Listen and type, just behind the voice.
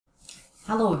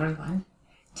Hello everyone.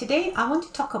 Today I want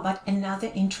to talk about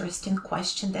another interesting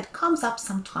question that comes up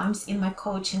sometimes in my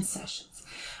coaching sessions.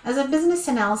 As a business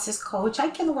analysis coach,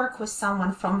 I can work with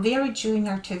someone from very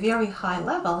junior to very high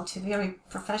level to very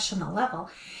professional level.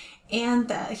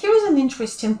 And here's an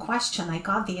interesting question I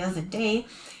got the other day.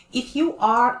 If you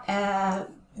are a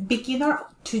beginner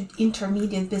to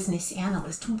intermediate business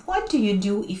analyst, what do you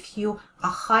do if you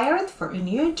are hired for a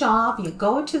new job, you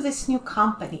go to this new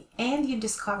company and you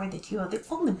discover that you are the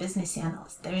only business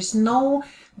analyst? There is no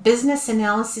business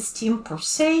analysis team per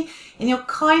se, and you're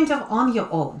kind of on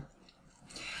your own.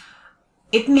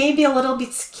 It may be a little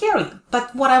bit scary,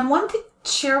 but what I want to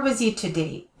share with you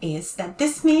today is that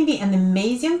this may be an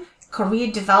amazing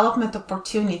career development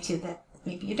opportunity that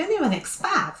maybe you didn't even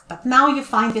expect, but now you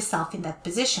find yourself in that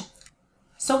position.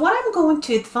 So what I'm going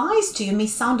to advise to you may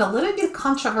sound a little bit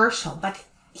controversial, but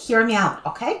hear me out,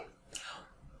 okay?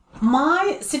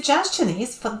 My suggestion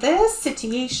is for this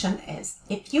situation is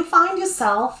if you find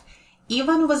yourself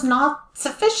even with not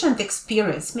sufficient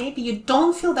experience, maybe you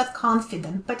don't feel that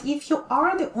confident, but if you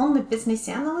are the only business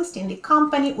analyst in the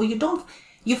company, or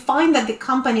you find that the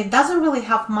company doesn't really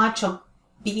have much of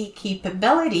big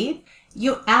capability,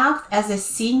 you act as a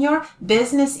senior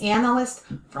business analyst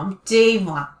from day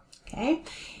one, okay?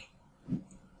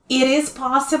 It is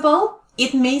possible.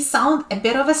 It may sound a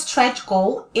bit of a stretch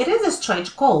goal. It is a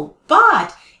stretch goal,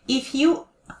 but if you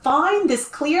find this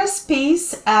clear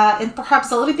space and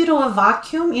perhaps a little bit of a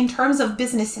vacuum in terms of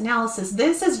business analysis,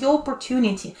 this is your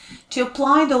opportunity to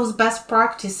apply those best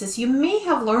practices you may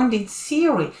have learned in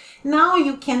theory. Now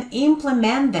you can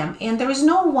implement them, and there is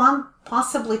no one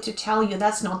possibly to tell you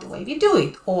that's not the way we do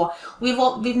it, or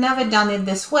we've never done it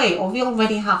this way, or we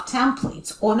already have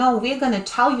templates, or no, we're going to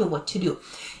tell you what to do.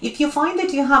 If you find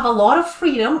that you have a lot of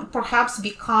freedom, perhaps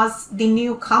because the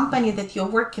new company that you're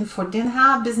working for didn't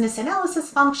have business analysis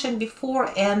function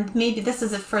before, and maybe this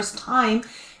is the first time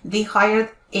they hired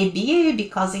a BA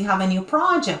because they have a new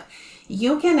project,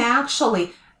 you can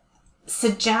actually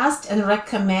suggest and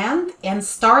recommend and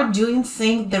start doing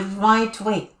things the right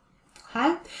way.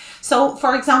 Okay? So,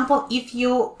 for example, if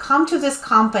you come to this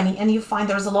company and you find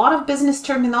there's a lot of business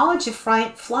terminology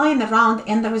flying around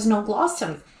and there is no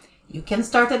glossary, you can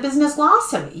start a business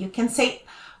glossary. You can say,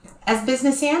 as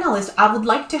business analyst, I would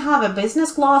like to have a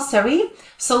business glossary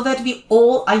so that we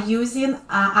all are using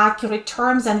accurate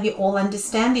terms and we all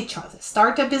understand each other.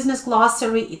 Start a business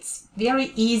glossary. It's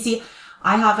very easy.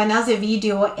 I have another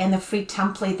video and a free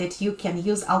template that you can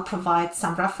use. I'll provide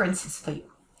some references for you.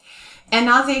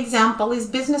 Another example is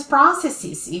business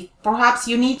processes. If perhaps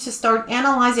you need to start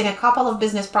analyzing a couple of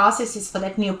business processes for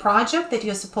that new project that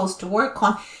you're supposed to work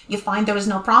on, you find there is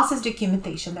no process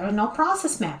documentation, there are no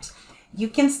process maps. You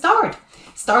can start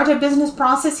a business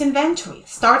process inventory,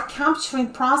 start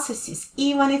capturing processes,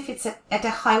 even if it's at a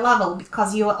high level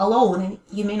because you're alone and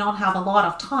you may not have a lot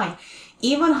of time.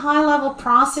 Even high-level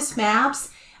process maps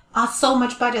are so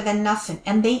much better than nothing,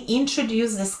 and they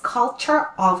introduce this culture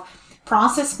of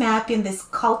process mapping, this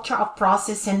culture of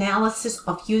process analysis,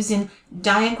 of using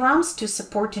diagrams to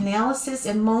support analysis,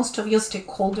 and most of your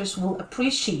stakeholders will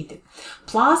appreciate it.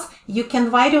 Plus, you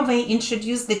can right away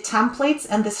introduce the templates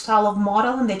and the style of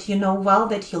modeling that you know well,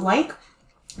 that you like,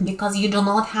 because you do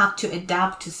not have to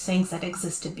adapt to things that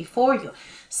existed before you.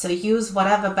 So use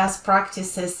whatever best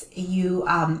practices you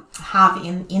have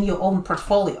in your own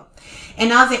portfolio.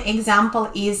 Another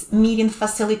example is meeting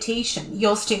facilitation.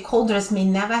 Your stakeholders may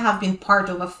never have been part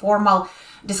of a formal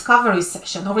discovery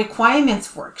session or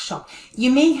requirements workshop.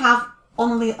 You may have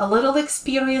only a little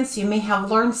experience. You may have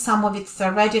learned some of it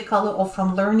theoretically or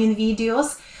from learning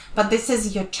videos, but this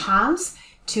is your chance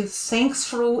to think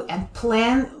through and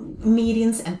plan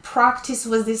meetings and practice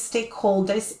with the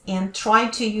stakeholders and try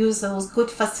to use those good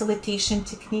facilitation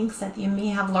techniques that you may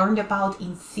have learned about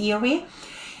in theory,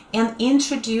 and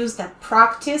introduce that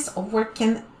practice of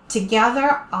working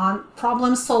together on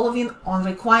problem solving, on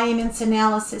requirements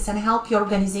analysis, and help your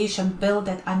organization build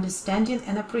that understanding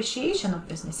and appreciation of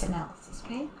business analysis,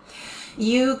 right?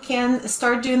 You can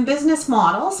start doing business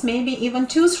models. Maybe even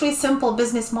 2-3 simple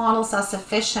business models are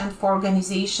sufficient for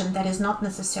organization that is not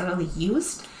necessarily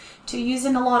used to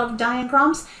using a lot of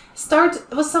diagrams. Start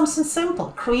with something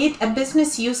simple. Create a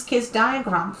business use case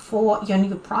diagram for your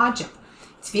new project.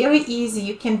 It's very easy.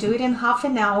 You can do it in half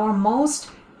an hour. Most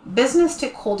business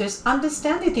stakeholders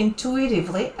understand it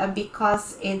intuitively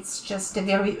because it's just a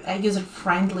very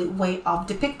user-friendly way of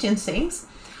depicting things.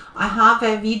 I have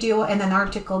a video and an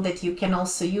article that you can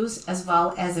also use, as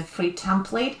well as a free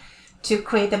template to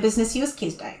create a business use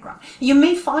case diagram. You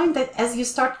may find that as you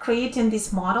start creating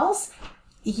these models,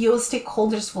 your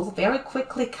stakeholders will very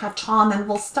quickly catch on and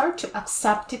will start to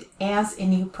accept it as a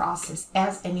new process,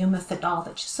 as a new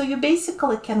methodology. So you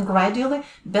basically can gradually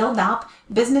build up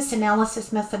business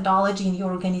analysis methodology in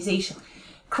your organization.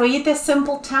 Create a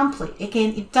simple template.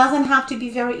 Again, it doesn't have to be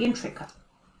very intricate.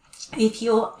 If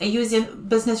you're using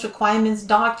business requirements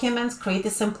documents, create a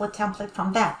simple template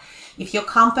from that. If your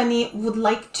company would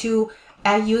like to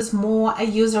use more a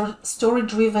user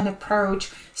story-driven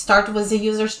approach, start with a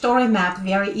user story map,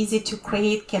 very easy to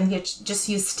create, can just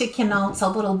use sticky notes or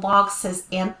little boxes,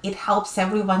 and it helps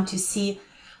everyone to see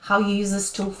how you use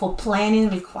this tool for planning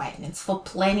requirements, for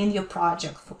planning your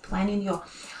project, for planning your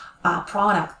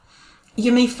product.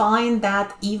 You may find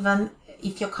that even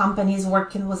if your company is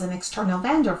working with an external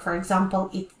vendor, for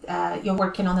example, you're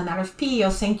working on an RFP,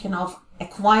 you're thinking of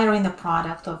acquiring a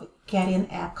product or getting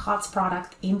a COTS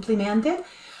product implemented,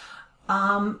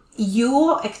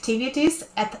 your activities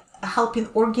at helping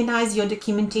organize your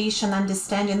documentation,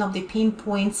 understanding of the pain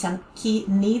points and key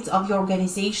needs of your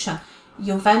organization,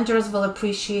 your vendors will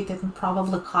appreciate it and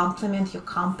probably compliment your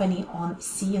company on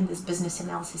seeing this business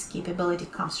analysis capability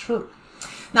comes through.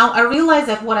 Now, I realize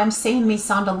that what I'm saying may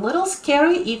sound a little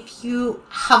scary if you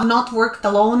have not worked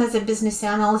alone as a business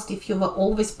analyst, if you were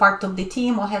always part of the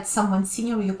team or had someone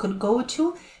senior you could go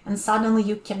to and suddenly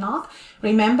you cannot.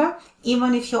 Remember,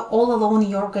 even if you're all alone in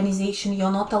your organization,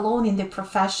 you're not alone in the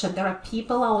profession. There are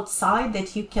people outside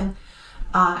that you can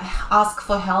ask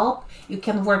for help. You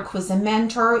can work with a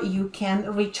mentor. You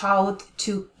can reach out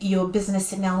to your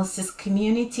business analysis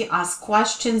community, ask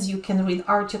questions. You can read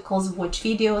articles, watch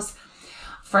videos.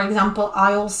 For example,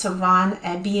 I also run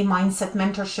a BA Mindset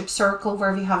Mentorship Circle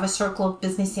where we have a circle of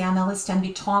business analysts and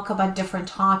we talk about different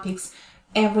topics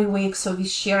every week. So we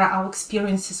share our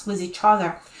experiences with each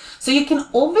other. So you can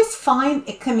always find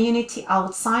a community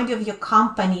outside of your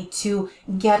company to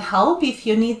get help if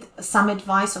you need some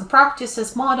advice on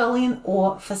practices, modeling,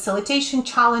 or facilitation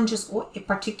challenges, or a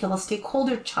particular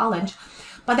stakeholder challenge.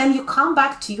 But then you come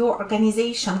back to your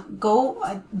organization,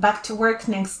 go back to work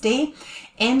next day,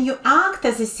 and you act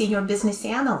as a senior business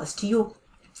analyst. You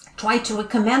try to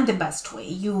recommend the best way.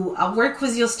 You work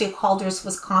with your stakeholders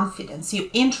with confidence. You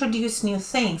introduce new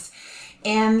things,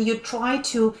 and you try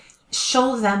to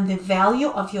show them the value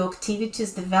of your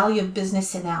activities, the value of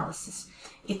business analysis.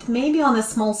 It may be on a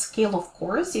small scale, of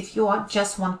course, if you are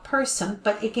just one person.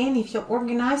 But again, if you're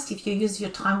organized, if you use your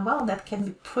time well, that can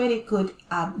be pretty good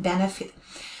benefit.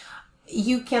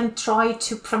 You can try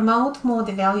to promote more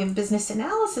the value of business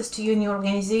analysis to you in your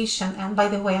organization. And by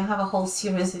the way, I have a whole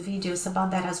series of videos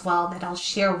about that as well that I'll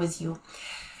share with you.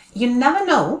 You never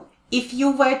know. If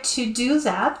you were to do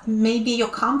that, maybe your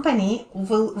company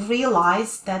will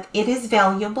realize that it is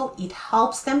valuable. It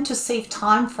helps them to save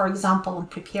time, for example, on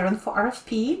preparing for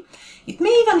RFP. It may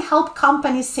even help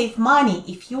companies save money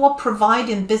if you are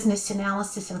providing business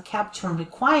analysis and capturing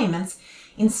requirements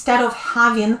instead of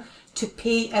having to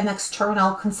pay an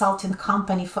external consulting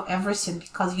company for everything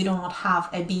because you do not have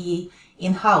a BA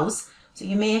in-house. So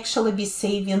you may actually be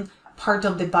saving part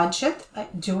of the budget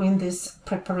during this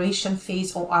preparation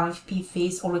phase or RFP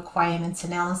phase or requirements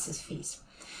analysis phase.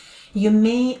 You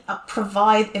may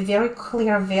provide a very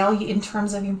clear value in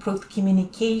terms of improved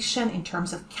communication, in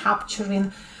terms of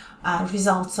capturing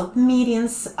results of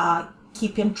meetings,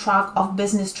 keeping track of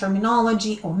business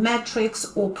terminology or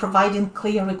metrics, or providing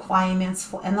clear requirements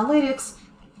for analytics.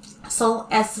 So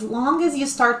as long as you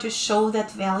start to show that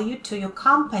value to your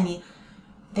company,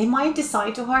 they might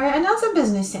decide to hire another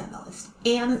business analyst.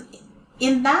 And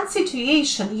in that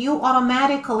situation, you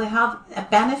automatically have a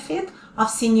benefit of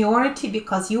seniority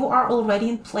because you are already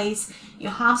in place. You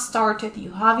have started,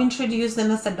 you have introduced the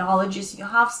methodologies, you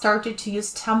have started to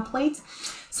use templates.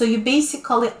 So you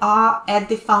basically are at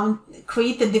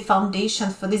created the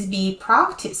foundation for this BA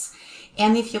practice.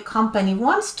 And if your company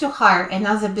wants to hire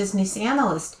another business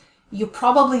analyst, you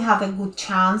probably have a good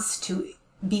chance to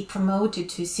be promoted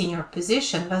to a senior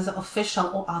position, whether official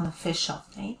or unofficial.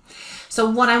 Okay? So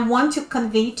what I want to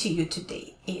convey to you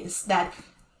today is that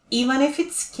even if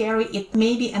it's scary, it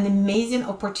may be an amazing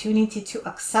opportunity to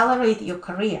accelerate your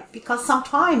career, because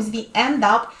sometimes we end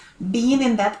up being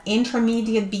in that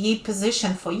intermediate BA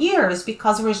position for years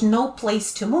because there is no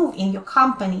place to move in your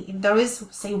company. If there is,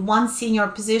 say, one senior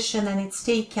position and it's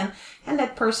taken, and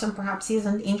that person perhaps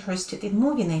isn't interested in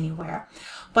moving anywhere.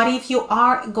 But if you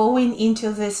are going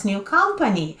into this new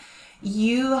company,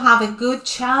 you have a good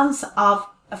chance of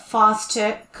a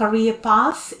faster career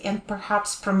path and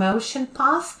perhaps promotion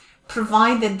path,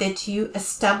 provided that you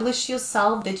establish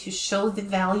yourself, that you show the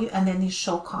value, and then you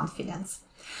show confidence.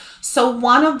 So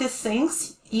one of the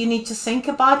things you need to think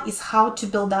about is how to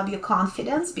build up your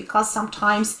confidence, because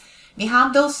sometimes We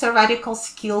have those theoretical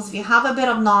skills, we have a bit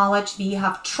of knowledge, we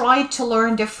have tried to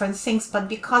learn different things, but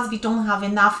because we don't have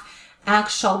enough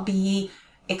actual BA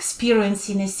experience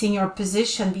in a senior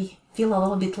position, we feel a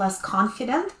little bit less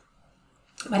confident.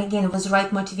 But again, it was the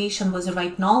right motivation, was the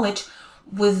right knowledge,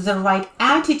 with the right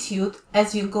attitude.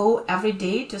 As you go every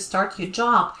day to start your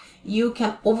job, you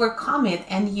can overcome it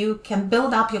and you can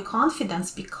build up your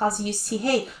confidence because you see,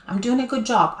 hey, I'm doing a good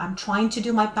job. I'm trying to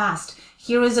do my best.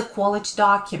 Here is a quality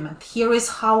document. Here is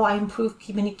how I improve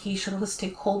communication with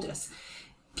stakeholders.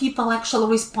 People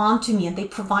actually respond to me and they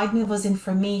provide me with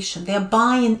information. They're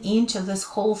buying into this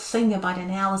whole thing about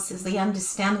analysis. They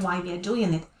understand why we are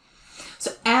doing it.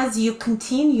 So as you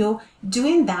continue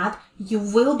doing that, you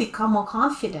will become more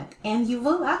confident and you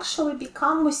will actually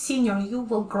become more senior. You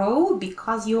will grow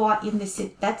because you are in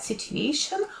that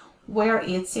situation where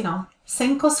it's,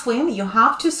 sink or swim. You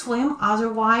have to swim,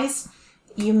 otherwise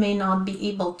you may not be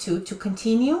able to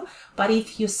continue. But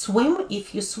if you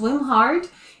swim hard,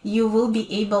 you will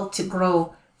be able to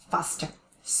grow faster.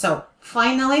 So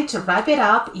finally, to wrap it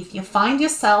up, if you find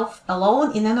yourself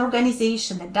alone in an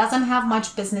organization that doesn't have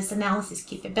much business analysis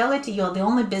capability, you're the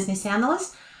only business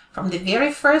analyst, from the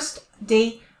very first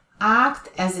day, act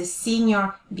as a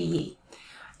senior BA.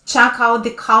 Check out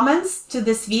the comments to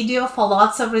this video for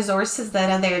lots of resources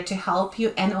that are there to help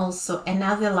you, and also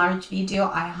another large video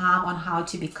I have on how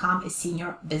to become a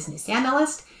senior business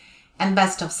analyst, and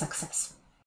best of success.